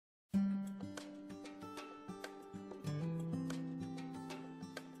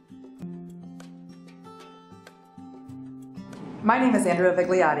My name is Andrea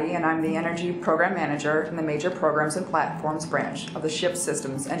Vigliotti, and I'm the Energy Program Manager in the Major Programs and Platforms branch of the Ship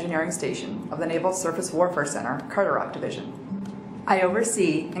Systems Engineering Station of the Naval Surface Warfare Center, Carderock Division. I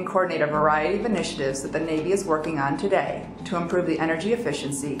oversee and coordinate a variety of initiatives that the Navy is working on today to improve the energy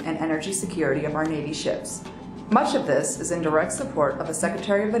efficiency and energy security of our Navy ships. Much of this is in direct support of the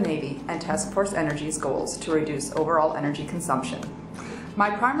Secretary of the Navy and Task Force Energy's goals to reduce overall energy consumption. My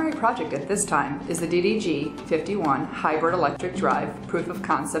primary project at this time is the DDG-51 Hybrid Electric Drive Proof of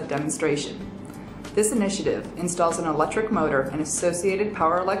Concept Demonstration. This initiative installs an electric motor and associated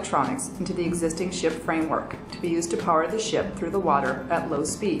power electronics into the existing ship framework to be used to power the ship through the water at low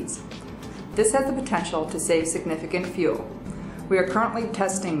speeds. This has the potential to save significant fuel. We are currently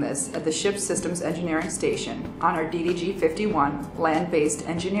testing this at the Ship Systems Engineering Station on our DDG-51 land-based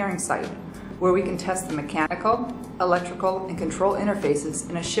engineering site, where we can test the mechanical, electrical, and control interfaces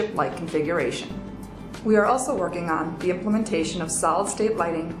in a ship-like configuration. We are also working on the implementation of solid-state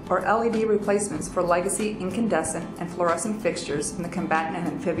lighting or LED replacements for legacy incandescent and fluorescent fixtures in the combatant and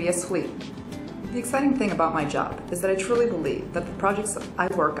amphibious fleet. The exciting thing about my job is that I truly believe that the projects that I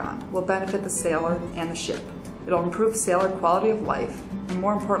work on will benefit the sailor and the ship. It'll improve sailor quality of life and,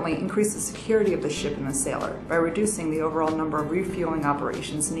 more importantly, increase the security of the ship and the sailor by reducing the overall number of refueling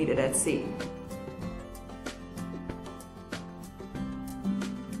operations needed at sea.